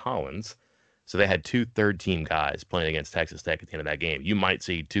 Donovan Collins. So they had 2 third-team guys playing against Texas Tech at the end of that game. You might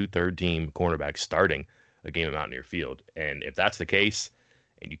see 2 third-team cornerbacks starting a game at Mountaineer Field. And if that's the case,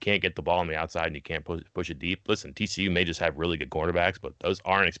 and you can't get the ball on the outside and you can't push it deep, listen, TCU may just have really good cornerbacks, but those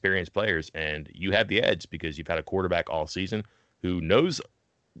aren't experienced players, and you have the edge because you've had a quarterback all season who knows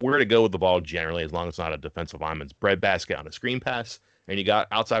where to go with the ball generally, as long as it's not a defensive lineman's breadbasket on a screen pass, and you got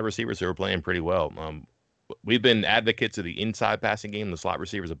outside receivers who are playing pretty well. We've been advocates of the inside passing game, the slot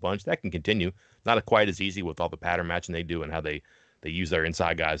receivers a bunch. That can continue. Not quite as easy with all the pattern matching they do and how they use their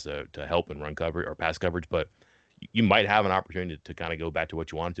inside guys to help and run coverage or pass coverage, but you might have an opportunity to kind of go back to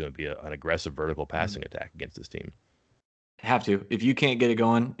what you want to and be an aggressive vertical passing attack against this team. Have to. If you can't get it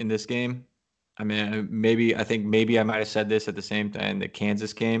going in this game, I mean, I think maybe I might have said this at the same time, the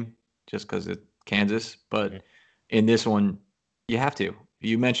Kansas game, just because it's Kansas. But in this one, you have to.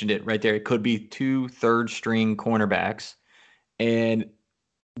 You mentioned it right there. It could be 2 third-string cornerbacks, and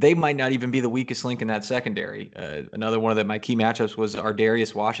they might not even be the weakest link in that secondary. Another one of my key matchups was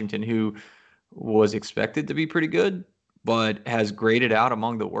Ardarius Washington, who was expected to be pretty good, but has graded out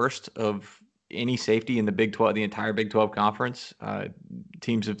among the worst of any safety in the Big 12, the entire Big 12 conference.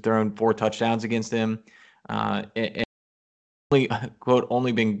 Teams have thrown 4 touchdowns against him, and only, quote,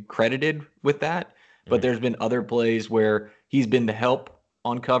 only been credited with that. But there's been other plays where he's been the help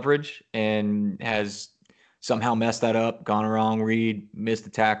on coverage and has somehow messed that up, gone a wrong read, missed the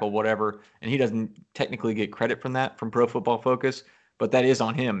tackle, whatever. And he doesn't technically get credit from that from Pro Football Focus, but that is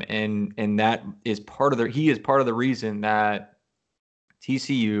on him. And that is he is part of the reason that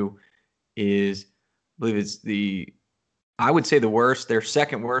TCU is, I believe it's I would say the worst. They're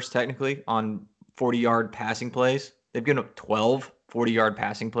second worst technically on 40-yard passing plays. They've given up 12 40-yard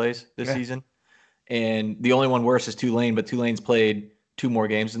passing plays this season. And the only one worse is Tulane, but Tulane's played 2 more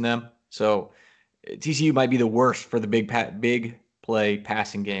games than them. So TCU might be the worst for the big play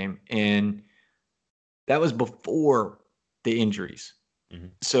passing game. And that was before the injuries. Mm-hmm.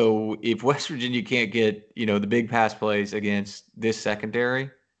 So if West Virginia can't get, the big pass plays against this secondary,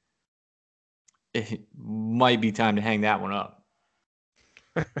 it might be time to hang that one up.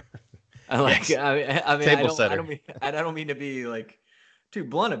 Yes. I don't mean to be like too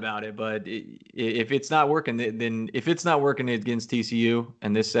blunt about it, but if it's not working, then if it's not working against TCU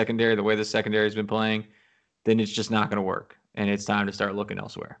and this secondary, the way the secondary has been playing, then it's just not going to work, and it's time to start looking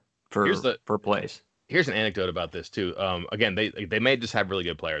elsewhere for plays. Here's an anecdote about this too. Again, they may just have really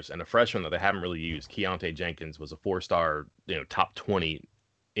good players, and a freshman that they haven't really used, Keontae Jenkins, was a 4-star, top 20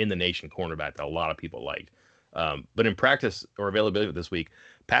 in the nation cornerback that a lot of people liked. But in practice or availability this week,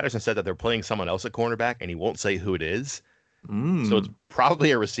 Patterson said that they're playing someone else at cornerback, and he won't say who it is. So it's probably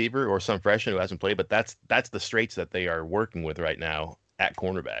a receiver or some freshman who hasn't played, but that's the straits that they are working with right now at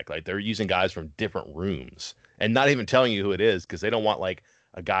cornerback. Like, they're using guys from different rooms and not even telling you who it is, because they don't want like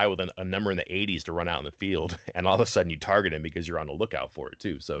a guy with a number in the 80s to run out in the field and all of a sudden you target him because you're on the lookout for it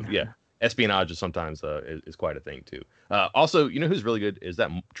too. So yeah, espionage is sometimes is quite a thing too. Also, who's really good is that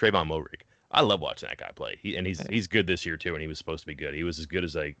Trayvon Moehrig. I love watching that guy play. He's good this year too, and he was supposed to be good. He was as good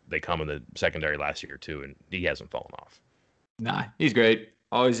as they come in the secondary last year too, and he hasn't fallen off. Nah, he's great.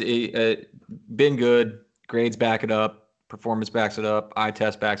 Always been good. Grades back it up. Performance backs it up. Eye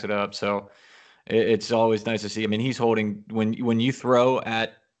test backs it up. So it's always nice to see. I mean, he's holding when you throw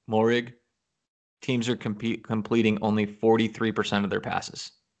at Moehrig, teams are completing only 43% of their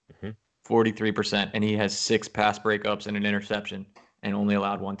passes. 43%, and he has 6 pass breakups and an interception, and only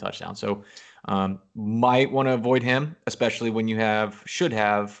allowed 1 touchdown. So might want to avoid him, especially when you should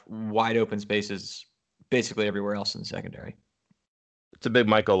have wide open spaces basically everywhere else in the secondary. It's a big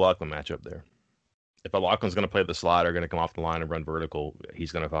Mike O'Loughlin matchup there. If O'Loughlin's going to play the slot or going to come off the line and run vertical,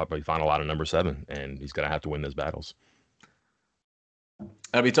 he's going to probably find a lot of number 7, and he's going to have to win those battles.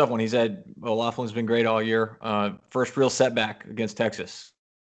 That'll be a tough one. O'Loughlin's been great all year. First real setback against Texas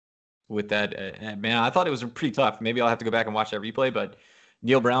with that. Man, I thought it was pretty tough. Maybe I'll have to go back and watch that replay, but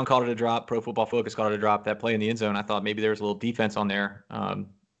Neil Brown called it a drop. Pro Football Focus called it a drop. That play in the end zone, I thought maybe there was a little defense on there.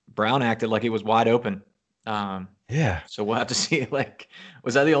 Brown acted like it was wide open. Yeah. So we'll have to see. Like,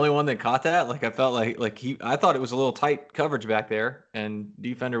 was I the only one that caught that? Like, I felt I thought it was a little tight coverage back there, and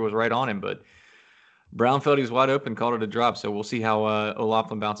defender was right on him. But Brown felt he was wide open, called it a drop. So we'll see how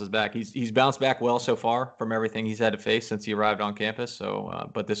O'Loughlin bounces back. He's bounced back well so far from everything he's had to face since he arrived on campus. So,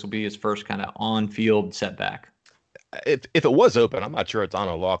 but this will be his first kind of on-field setback. If it was open, I'm not sure it's on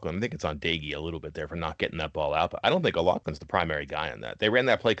O'Loughlin. I think it's on Dagey a little bit there for not getting that ball out. But I don't think O'Loughlin's the primary guy in that. They ran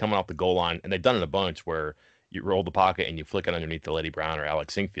that play coming off the goal line, and they've done it a bunch where you roll the pocket and you flick it underneath to Letty Brown or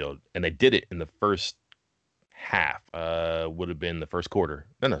Alex Sinkfield. And they did it in the first half. Would have been the first quarter.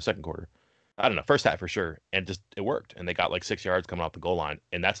 No, second quarter. I don't know, first half for sure. And it worked. And they got like 6 yards coming off the goal line.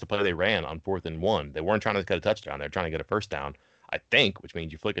 And that's the play they ran on 4th and 1. They weren't trying to get a touchdown. They're trying to get a first down, I think, which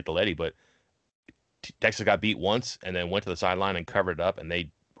means you flick it to Letty. But Texas got beat once and then went to the sideline and covered it up, and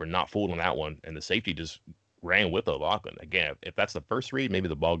they were not fooled on that one. And the safety just ran with O'Loughlin. Again, if that's the first read, maybe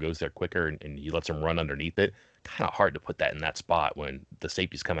the ball goes there quicker and he lets him run underneath it. Kind of hard to put that in that spot when the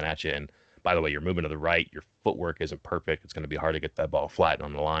safety's coming at you. And by the way, you're moving to the right. Your footwork isn't perfect. It's going to be hard to get that ball flat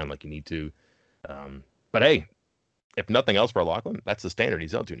on the line like you need to. But hey, if nothing else for O'Loughlin, that's the standard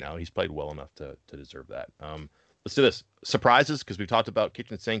he's held to now. He's played well enough to deserve that. Let's do this. Surprises, because we've talked about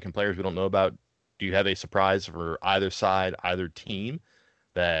kitchen sink and players we don't know about. Do you have a surprise for either side, either team,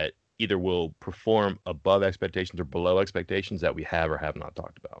 that either will perform above expectations or below expectations that we have or have not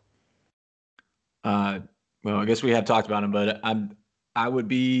talked about? Well, I guess we have talked about him, but I would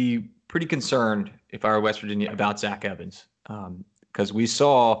be pretty concerned if I were West Virginia about Zach Evans, because we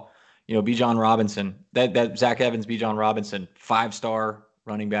saw, Bijan Robinson, that Zach Evans, Bijan Robinson, 5-star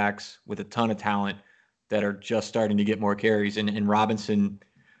running backs with a ton of talent that are just starting to get more carries, and Robinson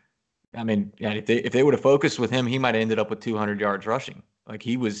I mean, yeah, if they would have focused with him, he might have ended up with 200 yards rushing. Like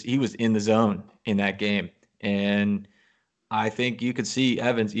he was in the zone in that game, and I think you could see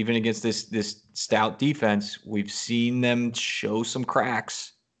Evans even against this stout defense. We've seen them show some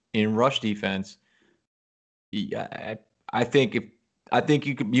cracks in rush defense. Yeah, I think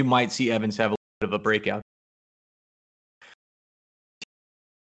you might see Evans have a little bit of a breakout.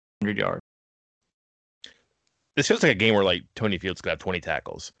 100 yards. This feels like a game where like Tony Fields could have 20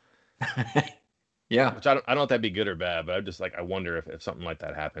 tackles. Yeah. Which I don't know if that'd be good or bad, but I wonder if something like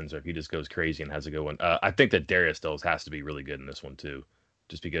that happens or if he just goes crazy and has a good one. I think that Darius Stills has to be really good in this one too,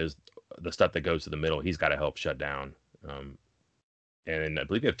 just because the stuff that goes to the middle, he's got to help shut down. And I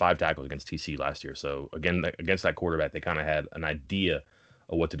believe he had 5 tackles against TC last year. So again, against that quarterback, they kind of had an idea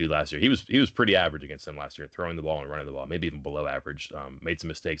of what to do last year. He was pretty average against them last year, throwing the ball and running the ball, maybe even below average. Made some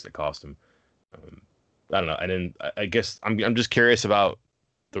mistakes that cost him. I don't know. And then I guess I'm just curious about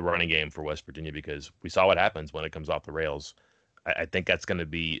the running game for West Virginia because we saw what happens when it comes off the rails. I think that's going to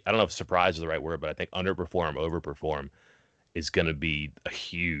be, I don't know if surprise is the right word, but I think underperform, overperform is going to be a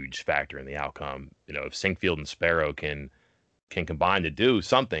huge factor in the outcome. You know, if Sinkfield and Sparrow can combine to do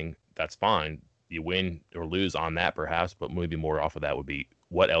something, that's fine. You win or lose on that perhaps, but maybe more off of that would be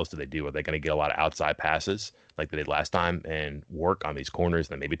what else do they do? Are they going to get a lot of outside passes like they did last time and work on these corners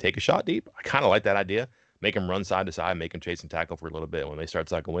and then maybe take a shot deep? I kind of like that idea. Make them run side to side, make them chase and tackle for a little bit. When they start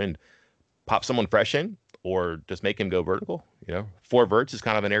cycle wind, pop someone fresh in, or just make him go vertical. You know, 4 verts is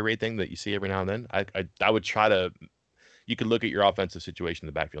kind of an air raid thing that you see every now and then. I would try to. You could look at your offensive situation in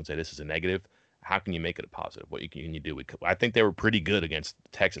the backfield and say this is a negative. How can you make it a positive? What can you do? I think they were pretty good against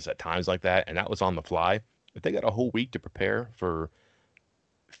Texas at times like that, and that was on the fly. If they got a whole week to prepare for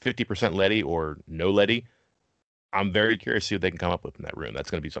 50% Letty or no Letty, I'm very curious to see what they can come up with in that room. That's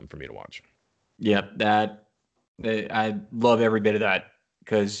going to be something for me to watch. Yeah, I love every bit of that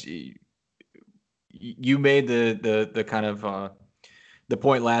because you made the kind of the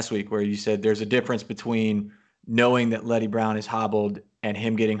point last week where you said there's a difference between knowing that Letty Brown is hobbled and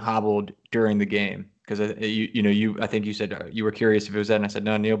him getting hobbled during the game. Because I think you said you were curious if it was that, and I said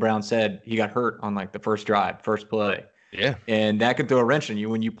no. Neil Brown said he got hurt on like the first drive, first play. Yeah, and that could throw a wrench in you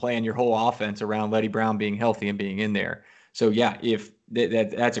when you plan your whole offense around Letty Brown being healthy and being in there. So yeah, if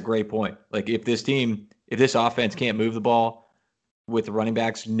that's a great point. Like if this offense can't move the ball with the running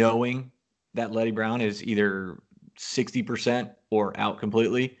backs, knowing that Letty Brown is either 60% or out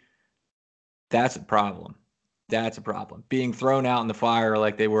completely, that's a problem. That's a problem. Being thrown out in the fire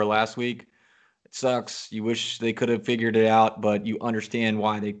like they were last week, it sucks. You wish they could have figured it out, but you understand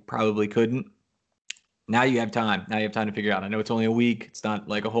why they probably couldn't. Now you have time. Now you have time to figure out. I know it's only a week. It's not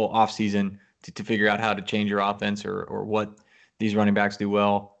like a whole offseason to figure out how to change your offense or what these running backs do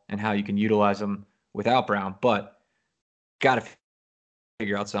well and how you can utilize them without Brown. But got to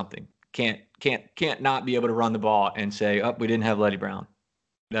figure out something. Can't not be able to run the ball and say, we didn't have Letty Brown.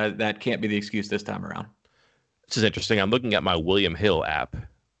 That can't be the excuse this time around. This is interesting. I'm looking at my William Hill app.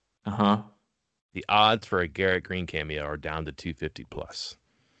 Uh-huh. The odds for a Garrett Green cameo are down to 250 plus.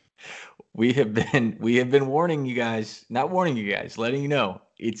 We have been warning you guys, not warning you guys, letting you know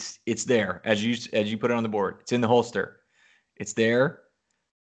it's there as you put it on the board. It's in the holster. It's there.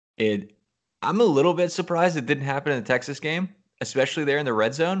 I'm a little bit surprised it didn't happen in the Texas game, especially there in the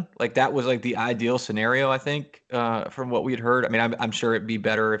red zone. Like that was like the ideal scenario, I think, from what we had heard. I mean, I'm sure it'd be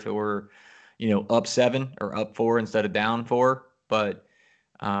better if it were, up 7 or up 4 instead of down 4. But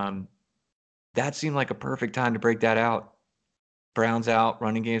that seemed like a perfect time to break that out. Brown's out,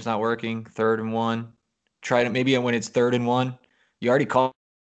 running game's not working, 3rd and 1. Try it maybe when it's 3rd and 1. You already called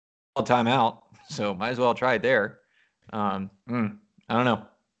timeout, so might as well try it there. I don't know.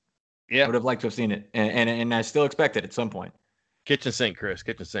 Yeah, I would have liked to have seen it, and I still expect it at some point. Kitchen sink, Chris.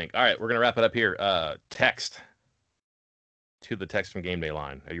 Kitchen sink. All right, we're gonna wrap it up here. Text to the text from Game Day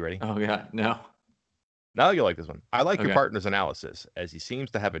line. Are you ready? Oh yeah, no. Now you'll like this one. I like your partner's analysis, as he seems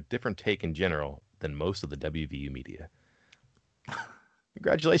to have a different take in general than most of the WVU media.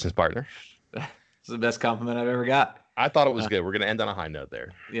 Congratulations, partner. It's the best compliment I've ever got. I thought it was good. We're going to end on a high note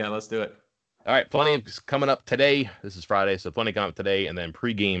there. Yeah, let's do it. All right, plenty coming up today. This is Friday, so plenty coming up today, and then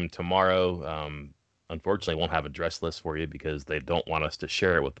pregame tomorrow. Unfortunately, won't have a dress list for you because they don't want us to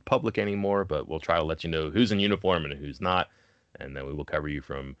share it with the public anymore, but we'll try to let you know who's in uniform and who's not, and then we will cover you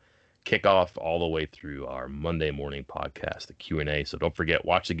from kickoff all the way through our Monday morning podcast, the Q&A. So don't forget,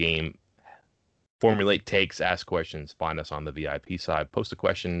 watch the game, formulate takes, ask questions, find us on the VIP side, post a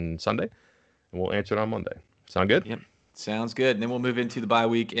question Sunday, and we'll answer it on Monday. Sound good? Yep. Sounds good. And then we'll move into the bye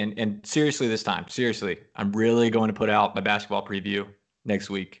week. And seriously this time, I'm really going to put out my basketball preview next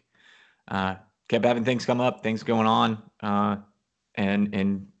week. Kept having things come up, things going on.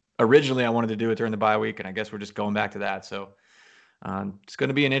 And originally I wanted to do it during the bye week, and I guess we're just going back to that. So it's going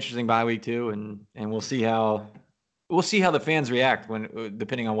to be an interesting bye week too, and we'll see how the fans react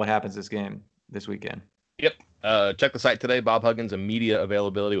depending on what happens this weekend. Yep. Check the site today. Bob Huggins, and media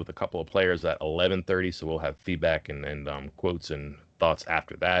availability with a couple of players at 11:30. So we'll have feedback and quotes and thoughts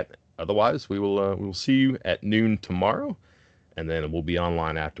after that. Otherwise, we will see you at noon tomorrow, and then we'll be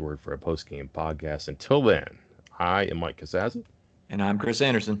online afterward for a post-game podcast. Until then, I am Mike Casazza. And I'm Chris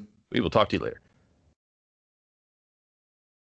Anderson. We will talk to you later.